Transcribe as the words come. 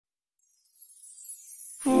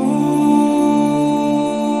Wallahi,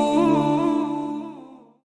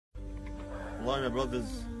 my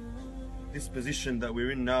brothers, this position that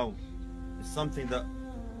we're in now is something that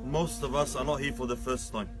most of us are not here for the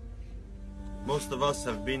first time. Most of us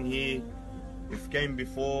have been here, we've came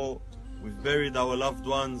before, we've buried our loved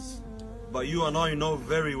ones, but you and I know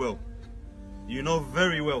very well, you know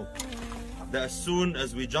very well that as soon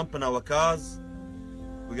as we jump in our cars,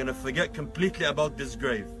 we're gonna forget completely about this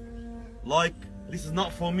grave. Like, this is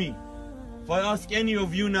not for me. If I ask any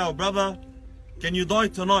of you now, brother, can you die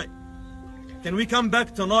tonight? Can we come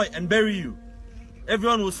back tonight and bury you?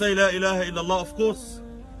 Everyone will say, La ilaha illallah. Of course,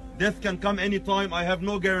 death can come anytime, I have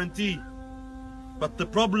no guarantee. But the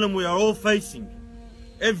problem we are all facing,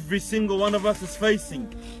 every single one of us is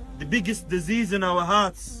facing, the biggest disease in our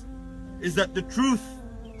hearts, is that the truth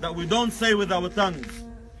that we don't say with our tongues,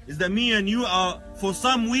 is that me and you are, for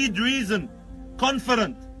some weird reason,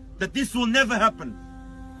 confident that this will never happen.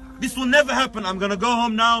 This will never happen. I'm gonna go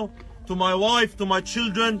home now to my wife, to my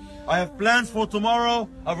children. I have plans for tomorrow.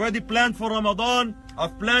 I've already planned for Ramadan.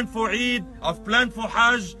 I've planned for Eid. I've planned for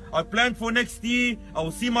Hajj. I've planned for next year. I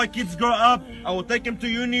will see my kids grow up. I will take them to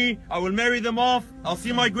uni. I will marry them off. I'll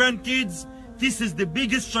see my grandkids. This is the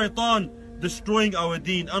biggest shaitan destroying our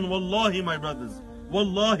deen. And wallahi, my brothers,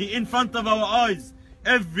 wallahi, in front of our eyes,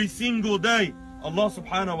 every single day, Allah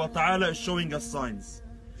subhanahu wa ta'ala is showing us signs.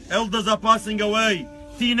 Elders are passing away.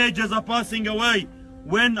 Teenagers are passing away.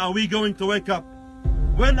 When are we going to wake up?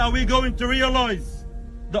 When are we going to realize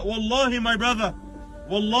that wallahi, my brother,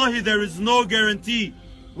 wallahi, there is no guarantee.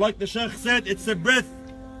 Like the Sheikh said, it's a breath.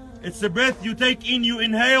 It's a breath you take in, you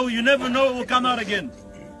inhale, you never know it will come out again.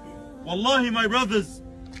 Wallahi, my brothers,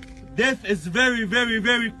 death is very, very,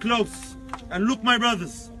 very close. And look, my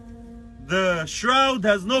brothers, the shroud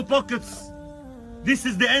has no pockets. This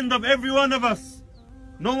is the end of every one of us.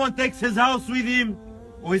 No one takes his house with him,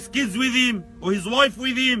 or his kids with him, or his wife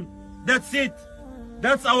with him. That's it.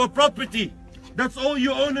 That's our property. That's all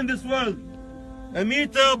you own in this world. 1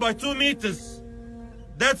 meter by 2 meters.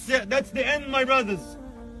 That's it. That's the end, my brothers.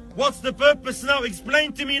 What's the purpose now?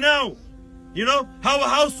 Explain to me now. You know, how a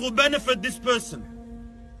house will benefit this person.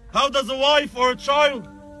 How does a wife or a child,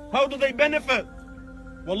 how do they benefit?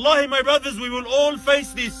 Wallahi, my brothers, we will all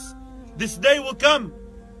face this. This day will come.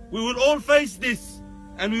 We will all face this.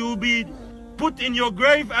 And we will be put in your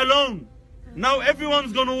grave alone. Now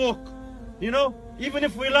everyone's gonna walk. You know, even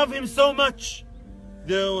if we love him so much,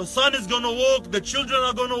 the son is gonna walk, the children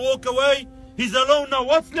are gonna walk away. He's alone now.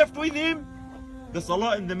 What's left with him? The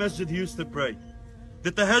salah in the masjid he used to pray,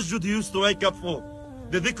 the tahajjud he used to wake up for,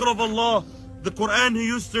 the dhikr of Allah, the Quran he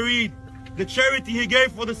used to read, the charity he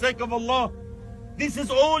gave for the sake of Allah. This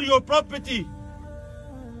is all your property.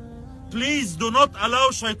 Please do not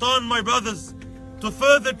allow shaitan, my brothers, to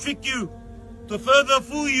further trick you, to further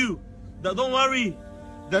fool you. That don't worry,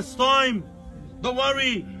 there's time. Don't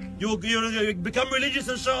worry, you'll become religious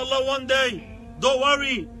inshallah one day. Don't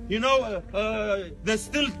worry, you know, there's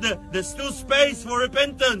still space for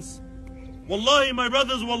repentance. Wallahi, my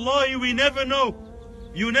brothers, wallahi, we never know.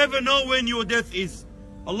 You never know when your death is.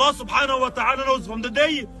 Allah subhanahu wa ta'ala knows. From the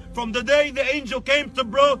day the angel came to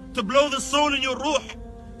blow the soul in your ruh,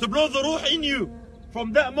 to blow the ruh in you,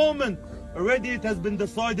 from that moment, already it has been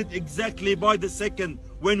decided exactly by the second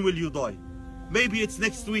when will you die. Maybe it's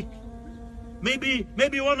next week. Maybe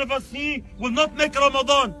one of us here will not make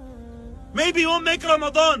Ramadan. Maybe you won't make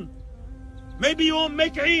Ramadan. Maybe you won't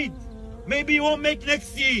make Eid. Maybe you won't make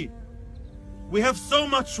next year. We have so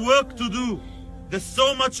much work to do. There's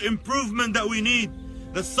so much improvement that we need.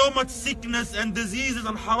 There's so much sickness and diseases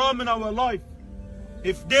and haram in our life.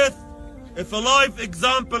 If a live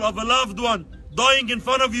example of a loved one dying in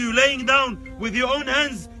front of you, laying down with your own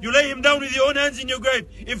hands, you lay him down with your own hands in your grave.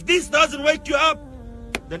 If this doesn't wake you up,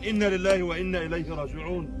 then inna lillahi wa inna ilayhi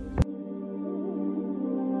raji'un.